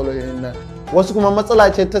waɗannan matsalolin nan. Wasu kuma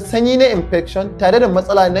matsala ce ta sanyi na infection tare da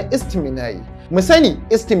matsala na istimina'i. Mu sani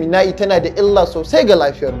istimina'i tana da illa sosai ga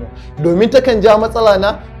lafiyarmu, domin takan ja matsala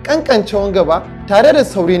na kankancewan gaba tare da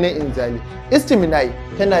sauri na inzali. Istimina'i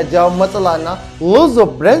tana jawo matsala na loss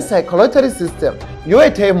of brain circulatory system,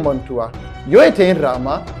 yawaita yin mantuwa, yawaita yin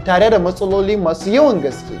rama tare da matsaloli masu yawan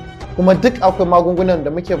gaske. Kuma duk akwai magungunan da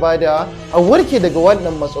muke bada a warke daga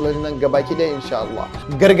wannan matsalolin nan gabaki ɗaya insha Allah.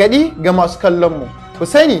 Gargadi ga masu kallon mu, ku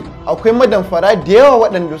sani akwai madamfara da yawa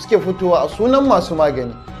waɗanda suke fitowa a sunan masu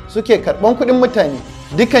magani, suke karɓan kuɗin mutane.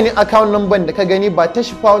 Dukkanin account number da ka gani ba ta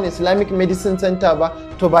Shehu Islamic Medicine Center ba,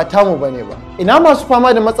 to ba tamu bane ba. Ina masu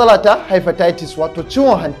fama da matsala ta hepatitis wato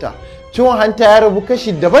ciwon hanta. Ciwon hanta ya rabu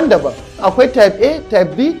kashi daban-daban. Akwai type A,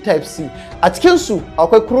 type B, type C. A cikinsu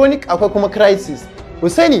akwai chronic akwai kuma crisis. Ku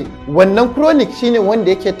sani wannan chronic shine wanda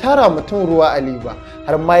yake tara mutum ruwa a liba,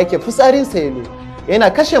 har ma yake fitsarin yalo, yana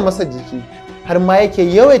kashe masa jiki, har ma yake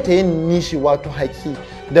yawaita yin nishi wato haki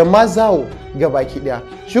da ma zawo ga baki daya.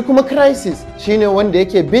 Shi kuma crisis shine wanda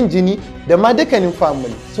yake bin jini da ma dukkanin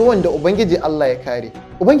family, so wanda Ubangiji Allah ya kare.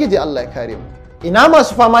 Ubangiji Allah ya kare mu. Ina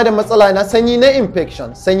masu fama da matsala na sanyi na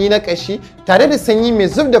infection, sanyi na kashi tare da sanyi mai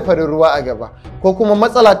zub da farin ruwa a gaba, ko kuma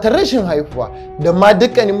matsala ta rashin haihuwa da ma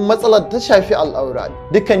dukkanin matsalar ta shafi al'aura.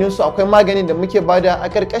 Dukkaninsu akwai magani da muke bada a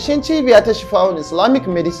ƙarƙashin cibiya ta Shehu Islamic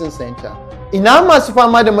Medicine Center. Ina masu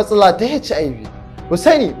fama da matsala ta HIV. Ku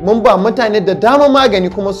sani mun ba mutane da dama magani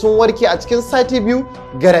kuma sun warke a cikin sati 2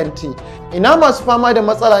 garanti. Ina masu fama da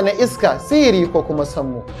matsala na iska, sihiri ko kuma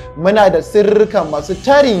sammu. Muna da sirrika masu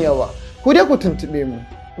tarin yawa. Ku dai ku tuntuɓe mu.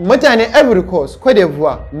 Mutane Ivory Coast, Cote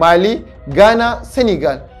d'Ivoire, Mali, Ghana,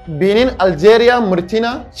 Senegal, Benin, Algeria,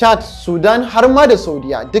 Murtina, Chad, Sudan har ma da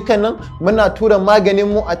Saudiya. Dukkanin muna tura maganin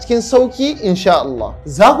mu a cikin sauki insha Allah.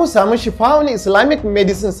 Za ku samu Shehu Islamic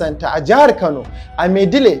Medicine Center a jihar Kano, a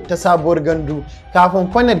Medile ta sabuwar gandu, kafin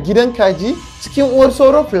kwanar gidan kaji cikin Uwar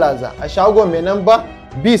Soro Plaza a shago mai namba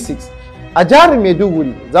B6. A jihar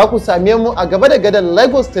Maiduguri za ku same mu a gaba da gadon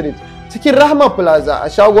Lagos Street cikin Rahma Plaza a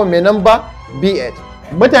shago mai namba B8.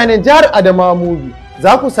 Mutanen jihar Adamawa Mubi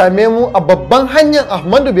za ku same mu a babban hanyar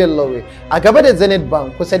Ahmadu Bello a gaba da Zenith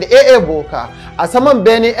Bank kusa da AA Boka a saman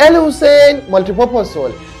Bene El Hussein Multipurpose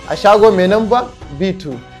Hall a shago mai namba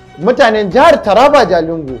B2. Mutanen jihar Taraba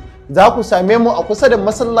Jalingo za ku same mu a kusa da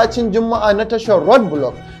masallacin Juma'a na tashar Road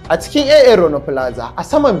Block a cikin AA Rono Plaza a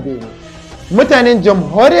saman Bene. Mutanen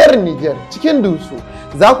jamhuriyar Niger cikin Dusu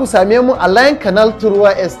za ku same mu a Line Canal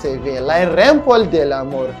Turwa STV, Line Rainfall de la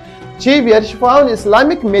Mort. Cibiyar Shehu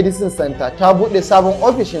Islamic Medicine Center ta buɗe sabon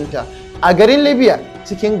ofishinta a garin Libya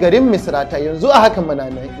cikin garin Misrata yanzu a haka muna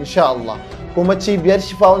nan insha Allah. Kuma cibiyar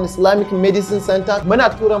Shehu Islamic Medicine Center muna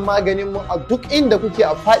tura maganin mu a duk inda kuke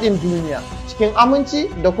a faɗin duniya cikin aminci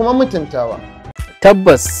da kuma mutuntawa.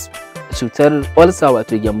 Tabbas cutar olsa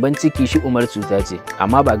wato gyamban ciki shi umar cuta ce,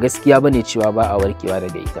 amma ba gaskiya bane cewa ba a warkewa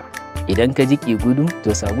daga ita. Idan ka ji ki gudu to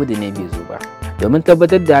sagudu ne bai zo ba. Domin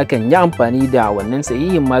tabbatar da hakan, ya amfani da wannan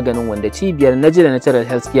sahihin maganin wanda cibiyar Najira Natural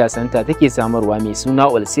Health Care Center take samarwa mai suna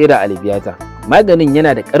Olsera Aliviata. Maganin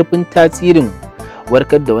yana da ƙarfin tasirin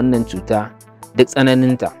warkar da wannan cuta duk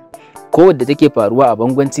tsananinta, ko wadda take faruwa a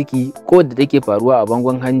bangon ciki, ko wadda take faruwa a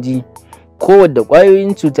bangon hanji, ko wadda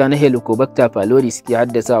ƙwayoyin cuta na helicobacter pylori suke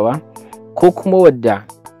haddasawa, ko kuma wadda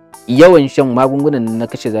yawan shan magungunan na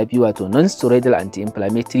kashe zafi wato non-steroidal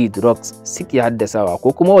anti-inflammatory drugs suke haddasawa, ko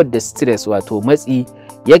kuma wadda stress wato matsi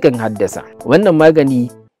yakan haddasa. Wannan magani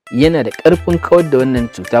yana da ƙarfin kawar da wannan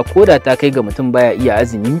cuta ko da ta kai ga mutum baya iya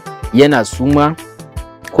azumi, yana suma,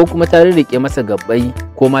 ko kuma ta rirriƙe masa gabbai,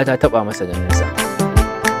 ko ma ta taɓa masa ganinsa.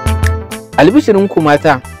 Albishirin ku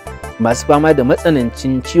mata masu fama da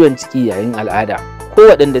matsanancin ciwon ciki yayin al'ada, ko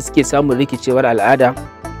waɗanda suke samun rikicewar al'ada,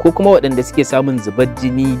 ko kuma waɗanda suke samun zubar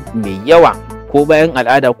jini mai yawa ko bayan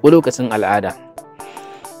al'ada ko lokacin al'ada,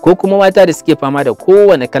 ko kuma mata da suke fama da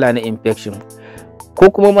kowane kala na infection, ko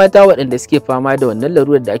kuma mata waɗanda suke fama da wannan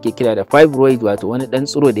larurar da ake kira da fibroid wato wani ɗan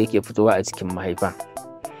tsiro da yake fitowa a cikin mahaifa.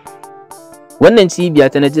 Wannan cibiya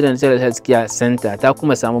ta Nigerian Natural Health Care Center ta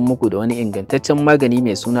kuma samun muku da wani ingantaccen magani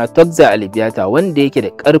mai suna Toxa Alleviata wanda yake da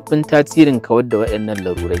ƙarfin tasirin kawar da waɗannan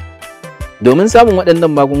larurai. Domin samun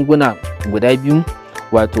waɗannan magunguna guda biyu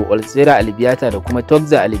wato Ulcera Alleviata da kuma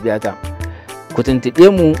Toxa Alleviata, ku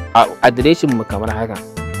tuntuɓe mu a adireshin mu kamar haka.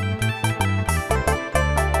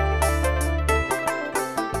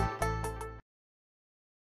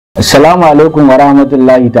 Assalamu alaikum wa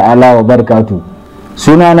rahmatullahi ta'ala wa barakatuh.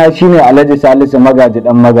 Sunana shine Alhaji Salisu Magaji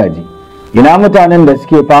dan Magaji. Ina mutanen da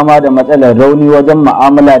suke fama da matsalar rauni wajen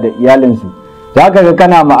mu'amala da iyalinsu. Zaka ga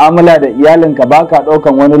kana mu'amala da iyalinka baka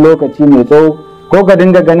ɗaukan wani lokaci mai tsawo, ko ka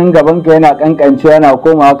dinga ganin gabanka yana kankance yana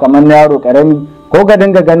komawa kamar na yaro karami, ko ka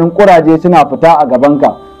dinga ganin kuraje suna fita a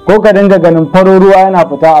gabanka, ko ka dinga ganin farin ruwa yana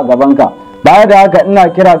fita a gabanka. Baya da haka ina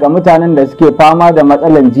kira ga mutanen da suke fama da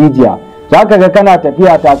matsalar jijiya. Zaka ga kana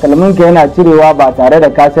tafiya takalminka yana cirewa ba tare da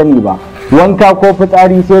ka sani ba. Wanka ko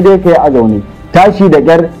fitsari sai dai kai a zaune, tashi da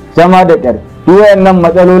ƙyar, zama da ƙyar. Duk wayannan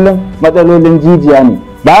matsalolin jijiya ne.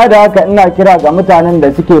 Baya da haka ina kira ga mutanen da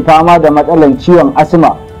suke fama da matsalan ciwon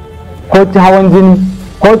asma, ko hawan jini,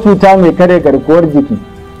 ko cuta mai kare garkuwar jiki,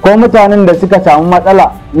 ko mutanen da suka samu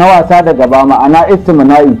matsala na wasa da gaba ma'ana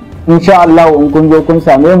istimna'i. Insha Allah in kun zo kun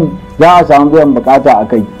same mu za a samu biyan bukata a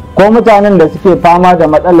kai. Ko mutanen da suke fama da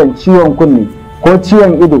matsalan ciwon kunne, ko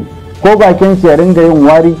ciwon ido, ko bakin su ya ringa yin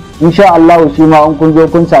wari, insha Allah shi ma in kun zo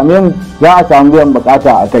kun same mu za a samu biyan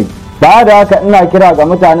bukata a kai. Ba da haka ina kira ga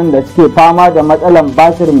mutanen da suke fama da matsalan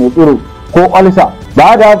basir mai tsiro ko olsa.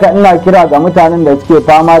 Ba da haka ina kira ga mutanen da suke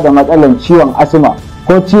fama da matsalan ciwon asma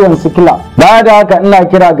ko ciwon sikila. Ba da haka ina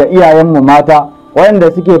kira ga iyayenmu mata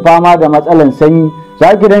waɗanda suke fama da matsalan sanyi.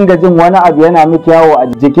 Za ki dinga jin wani abu yana miki yawo a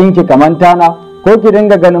jikinki kamar tana, ko ki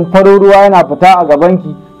dinga ganin farin ruwa yana fita a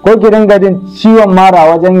gabanki, ko ki dinga jin ciwon mara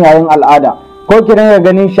wajen yayin al'ada, ko ki dinga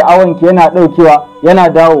ganin sha'awanki yana ɗaukewa yana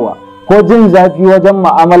dawowa, ko jin zafi wajen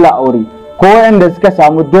mu'amala aure, ko waɗanda suka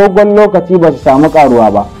samu dogon lokaci ba su samu karuwa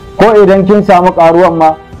ba, ko idan kin samu karuwan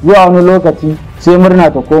ma zuwa wani lokaci sai murna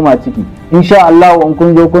ta koma ciki. Insha Allah in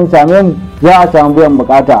kun zo kun same mu za a samu biyan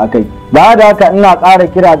bukata a kai. Ba da haka ina ƙara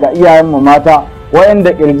kira ga iyayenmu mata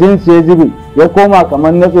waɗanda ƙirjinsu ya zube ya koma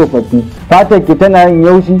kamar na tsofaffi, fatar ki tana yin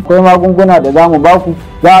yaushi, akwai magunguna da za mu baku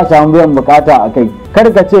za a samu biyan bukata a kai.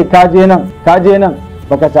 Kar ka ce ka je nan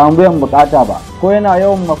baka samu biyan bukata ba, ko yana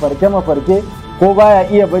yawan mafarke ko baya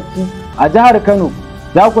iya bacci. A jihar Kano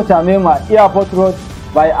za ku same mu a Airport Road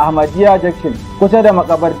by Ahmadiyya Junction kusa da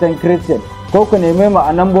makabartan Christian, ko ku neme mu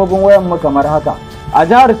a nambobin wayan mu kamar haka. A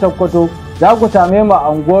jihar Sokoto za ku same mu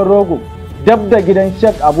a unguwar Rogo dab da gidan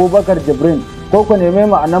Sheikh Abubakar Jibrin, ko ku neme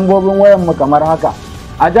mu a nambobin wayan mu kamar haka.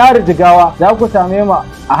 A jihar Jigawa za ku same mu a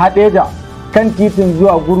Hadeja kan titin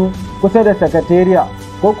zuwa Guru kusa da Sakatariya,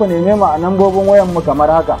 ko ku neme mu a nambobin wayan mu kamar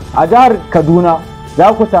haka. A jihar Kaduna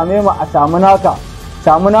za ku same mu a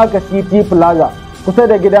Samunaka City Plaza kusa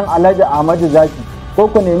da gidan Alhaji Ahmadu Zaki, ko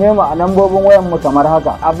ku neme mu a nambobin wayan mu kamar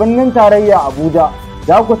haka. A birnin tarayya Abuja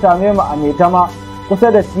za ku same mu a Maitama kusa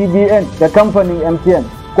da CBN da kamfanin MTN,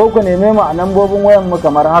 ko ku neme mu a nambobin wayan mu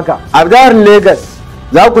kamar haka. A jihar Lagos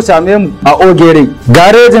za ku same mu a Ogere,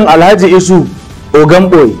 garejin Alhaji Isu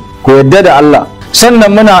Ogamboy, ku yadda da Allah. Sannan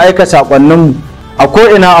muna aika sakonninmu a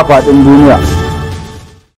ko'ina a faɗin duniya.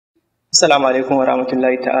 Assalamu alaikum wa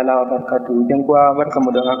rahmatullahi ta'ala wa barakatuhu. Yan kuwa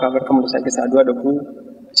barkamu da haka, barkamu da sake saduwa da ku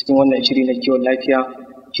a cikin wannan shiri na kiwon lafiya.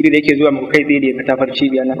 Shiri da yake zuwa muku kai tsaye da katafar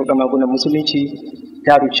cibiya na fuka magunan musulunci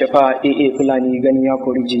Daru Shafa AA Fulani ganin ya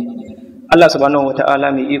koriji. Allah subhanahu wa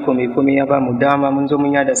ta'ala mai iko mai komai ya ba mu dama mun zo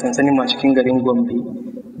mun yada sansanin ma cikin garin Gombe.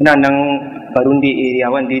 Muna nan Barundi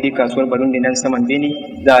area wanda daidai kasuwar Barundi nan saman Beni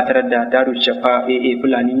za a tarar da Daru Shafa AA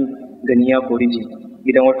Fulani gani ya koriji.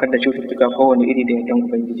 Gidan warkar da cututtuka kowane iri da yan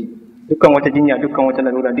ubangiji. Dukkan wata jinya, dukkan wata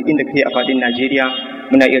larura, duk inda kake a faɗin Najeriya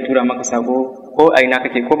muna iya tura maka sako ko a ina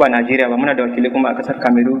kake ko ba Najeriya ba, muna da wakilai kuma a kasar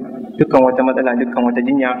Cameroon. Dukkan wata matsala, dukkan wata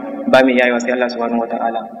jinya ba mai yayewa sai Allah subhanahu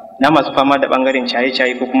wataala. Na masu fama da bangaren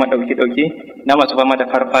shaye-shaye ko kuma dauke-dauke, na masu fama da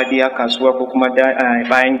farfadiya, kasuwa ko kuma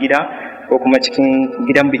bayan gida ko kuma cikin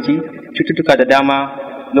gidan biki, cututtuka da dama.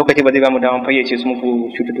 Lokaci ba zai bamu daman fayyace su muku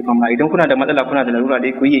cututtukan ba. Idan kuna da matsala, kuna da larura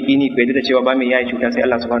dai ku yi yakini ku yarda da cewa ba mai yaye cuta sai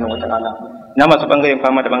Allah subhanahu wataala. Na masu bangaren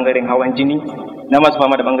fama da bangaren hawan jini, na masu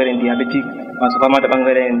fama da bangaren diabetes, masu fama da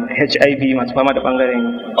bangaren HIV, masu fama da bangaren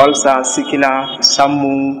ulcer, sikila,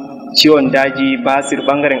 sammu, ciwon daji, basir,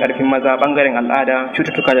 bangaren karfin maza, bangaren al'ada,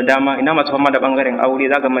 cututtuka da dama. Ina masu fama da bangaren aure,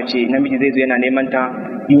 zaga mace namiji zai zo yana neman ta,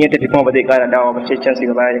 in ya tafi kuma ba zai kara dawowa ba, sai can sai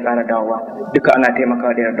gaba ya kara dawowa. Duka ana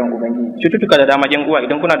taimakawa da yardan ubangiji. Cututtuka da dama yan uwa,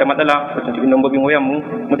 idan kuna da matsala ku tuntubi lambobin wayan mu.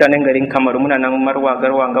 Mutanen garin Kamaru muna nan Marwa,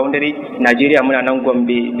 Garwa, Gaundare. Najeriya muna nan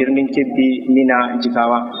Gombe, birnin Kebbi, Mina,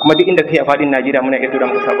 Jigawa. Kuma duk inda kai a fadin Najeriya muna iya tura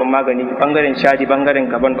muku sabon magani. Bangaren Shadi, bangaren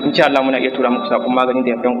Gabon, insha Allah muna iya tura muku sabon magani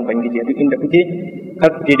da yardan ubangiji. Duk inda kuke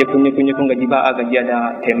kar ku je da kunyi kun gaji, ba a gajiya da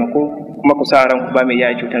taimako, kuma ku sa ran ku ba mai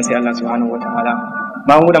yayi cutan sai Allah subhanahu wataala.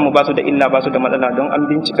 Magungunan mu ba su da illa, ba su da matsala, don an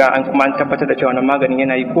bincika an kuma an tabbatar da cewa wannan maganin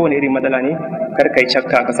yana yi kowane irin matsala ne. Kar kai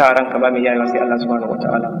shakka, ka sa ranka ba mai yayi sai Allah subhanahu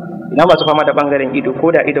wataala. Ina masu fama da bangaren ido, ko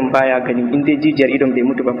da idon baya gani, in dai jijiyar idon bai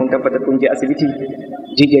mutu ba, kun tabbatar kun je asibiti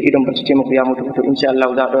jijiyar idon ba su ce muku ya mutu, to insha Allah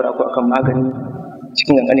za a daura ku akan magani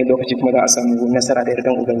cikin ƙanƙanin lokaci, kuma za a samu nasara da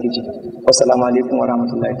yardan ubangiji. Wassalamu alaikum wa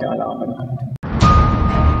rahmatullahi ta'ala wa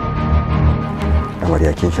barakatuh.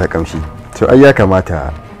 Amarya kin sha kamshi, to ai ya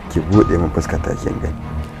kamata ki bude min fuskar ta kin gani.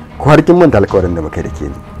 Ko har kin manta alƙawarin da muka da ke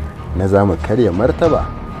ni na za mu karya martaba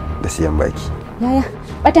da siyan baki. Yaya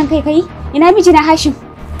batan kai kai, ina miji na Hashim?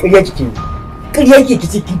 Ƙarya kike yi, ƙarya kike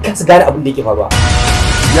kici kin kasa gane abin da yake faruwa.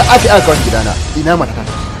 Ya aka kawo gidana, ina matata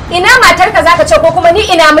take? Ina matarka zaka ce ko kuma ni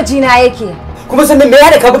ina mijina yake? Kuma sannan me ya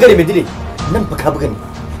da ka buga da Medine? Nan fa ka buga ni.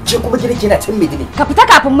 Ce kuma gidanki yana can Medine. Ka fita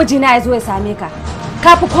kafin mijina ya zo ya same ka.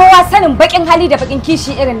 Ka fi kowa sanin bakin hali da bakin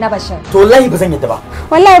kishi irin na Bashir. To wallahi ba zan yadda ba.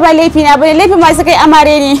 Wallahi ba laifi na bane, laifin masu kai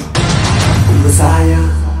amare ne. Musaya,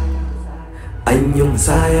 an yi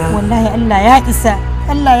musaya. Wallahi Allah ya isa,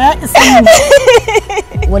 Allah ya isa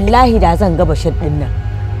ni. Wallahi da zan ga Bashir din nan,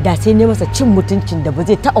 da sai ne masa cin mutuncin da ba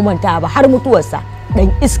zai taɓa manta ba har mutuwarsa. Dan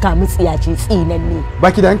iska mutsiyaci tsinanne.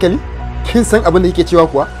 Baki da hankali? Kin san abin da yake cewa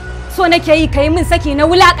kuwa? So nake yi kai min saki na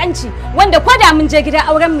wulakanci wanda ko da mun je gidan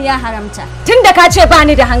auren mu ya haramta. Tunda ka ce ba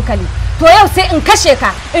ni da hankali, to yau sai in kashe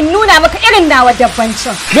ka in nuna maka irin nawa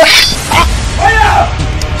dabbancin.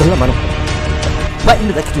 Allah mana. Ba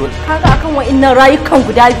inda zaki je. Kaga akan wa'innan rayukan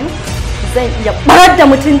guda biyu zan iya barar da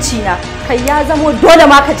mutunci na. Kai ya zamo dole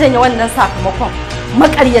ma ka janye wannan sakamakon.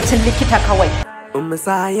 Makaryacin likita kawai.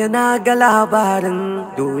 Musaya na ga labarin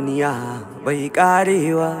duniya bai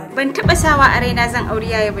karewa. Ban taba sawa a raina zan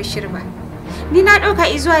auri yaya Bashir ba. Ni na dauka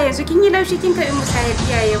izuwa yanzu kin yi laushi kin kai musayar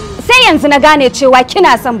iyayenmu. Sai yanzu na gane cewa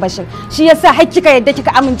kina son Bashir. Shi yasa har kika yadda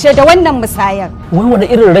kika amince da wannan musayar. Wai wani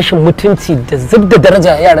irin rashin mutunci da zubda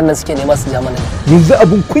daraja yaran nan suke nema su ja mana. Yanzu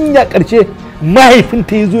abun kunya karshe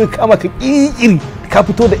mahaifinta ya zo ya kama ka iri ka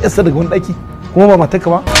fito da yarsa daga wani daki kuma ba matarka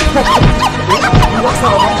ba.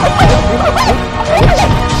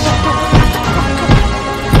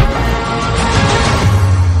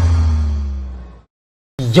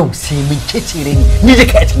 Yau sai mun kecere ni da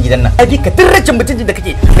kai a cikin gidan nan. Ai ka tarracin mutuncin da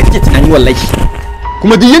kake tunani wallahi.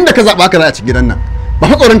 Kuma duk yanda ka zaba ka za a cikin gidan nan. Ba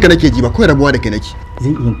fa tsoron ka nake ji ba, kawai rabuwa da kai nake.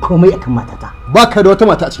 Zan iya komai akan matata. Ba ka da wata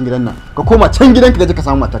mata a cikin gidan nan. Ka koma can gidanka ka je ka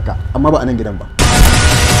samu matarka, amma ba a nan gidan ba.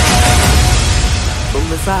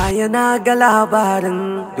 Musaya na ga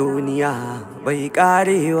labarin duniya bai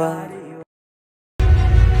karewa.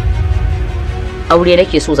 Aure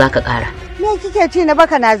nake so zaka kara. Me kike ci na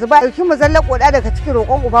baka na zuba dauki mu zalla koda daga cikin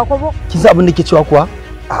roƙon uba ko? Kin san abin da ke cewa kuwa?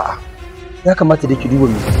 A'a. Ya kamata da ki duba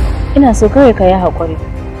mu. Ina so kawai ka yi haƙuri.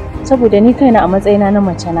 Saboda ni kaina a matsayina na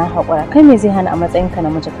mace na haƙura. Kai me zai hana a matsayinka na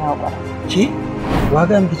mace ka haƙura? Ki? Wa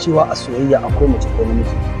ga miki cewa a soyayya akwai mace ko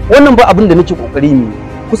namiji. Wannan ba abin da nake kokari ne.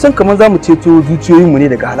 Kusan kamar za mu ceto zuciyoyinmu ne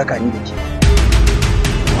daga halaka ni da ke.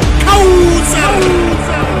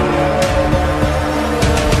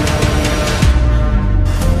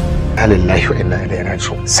 Alillahi wa inna ilaihi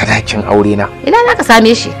raji'un. Sadakin aure na. Ina za ka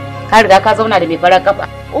same shi? Ka riga ka zauna da mai farar kafa.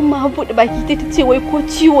 Umma an buɗe baki ta ce wai ko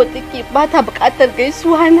ciwo take ba ta buƙatar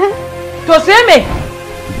gaisuwa na. To sai me?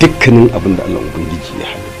 Dukkanin abin da Allah Ubangiji ya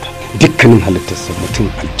halitta, dukkanin halittarsa mutum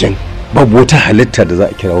aljan, babu wata halitta da za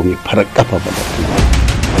a kira mai farar kafa ba da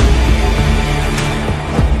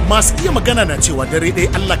masu iya magana na cewa dare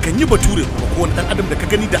ɗaya Allah kan yi bature kuma kowane ɗan adam da ka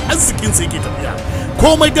gani da arzikin sa yake tafiya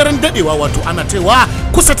komai daren dadewa wato ana cewa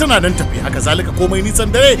kusa tana nan tafi haka zalika komai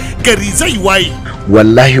nisan dare gari zai waye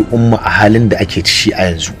wallahi umma a halin da ake ci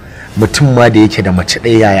a yanzu mutum ma da yake da mace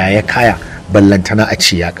ɗaya yaya ya kaya ballantana a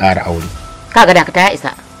ce ya ƙara aure. Kaga da ka ta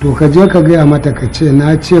isa. To ka je ka gaya mata ka ce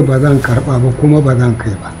na ce ba zan karɓa ba kuma ba zan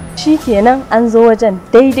kai ba. Shikenan an zo wajen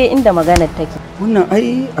daidai inda maganar take. Wannan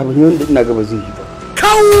ai abu ne wanda ina ga ba zai yi ba.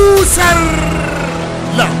 Kausar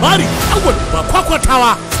labari awal ba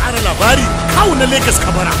kwakwatawa, tsara labari kawo na Lagos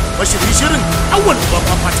Kabara, mashirin shirin awal ba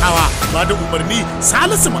kwakwatawa, ba da umarni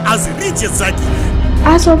Salisu Ma'azi Rijiyar Zaki.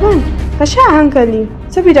 Asoban ka sha hankali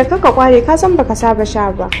saboda kaka kware ka san baka saba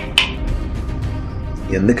sha ba.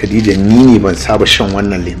 Yanzu Khadija ni ne ban saba shan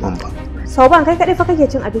wannan lemon ba. Sauban kai kadai fa kake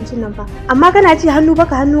cin abincin nan fa, amma kana ci hannu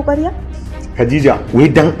baka hannu ƙwarya? Khadija wai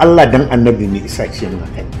dan Allah dan Annabi ne isa ce min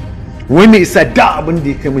kai. Wai me isa da abin da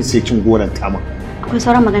ya kai min sai kin goranta min. Akwai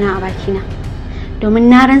sauran magana a bakina domin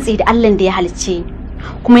na rantse da Allah da ya halicce ni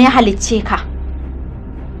kuma ya halicce ka.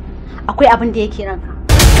 Akwai abin da yake ranka.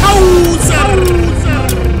 Kausar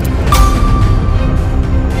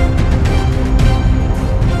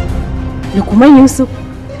Lukman Yusuf,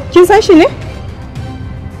 kin san shi ne?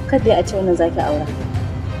 Kada a ce wannan zaki aura.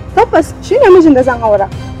 Tabbas shine mijin da zan aura.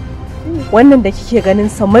 Wannan da kike ganin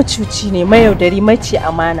sa macuci ne, mayaudari, mace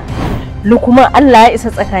amana. Lukman Allah ya isa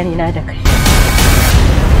tsakanina da kai.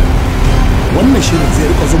 Wannan shirin zai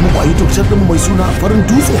rika zo muku a YouTube channel mai suna Farin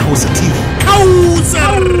Dutse Hausa TV.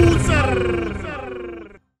 Kausar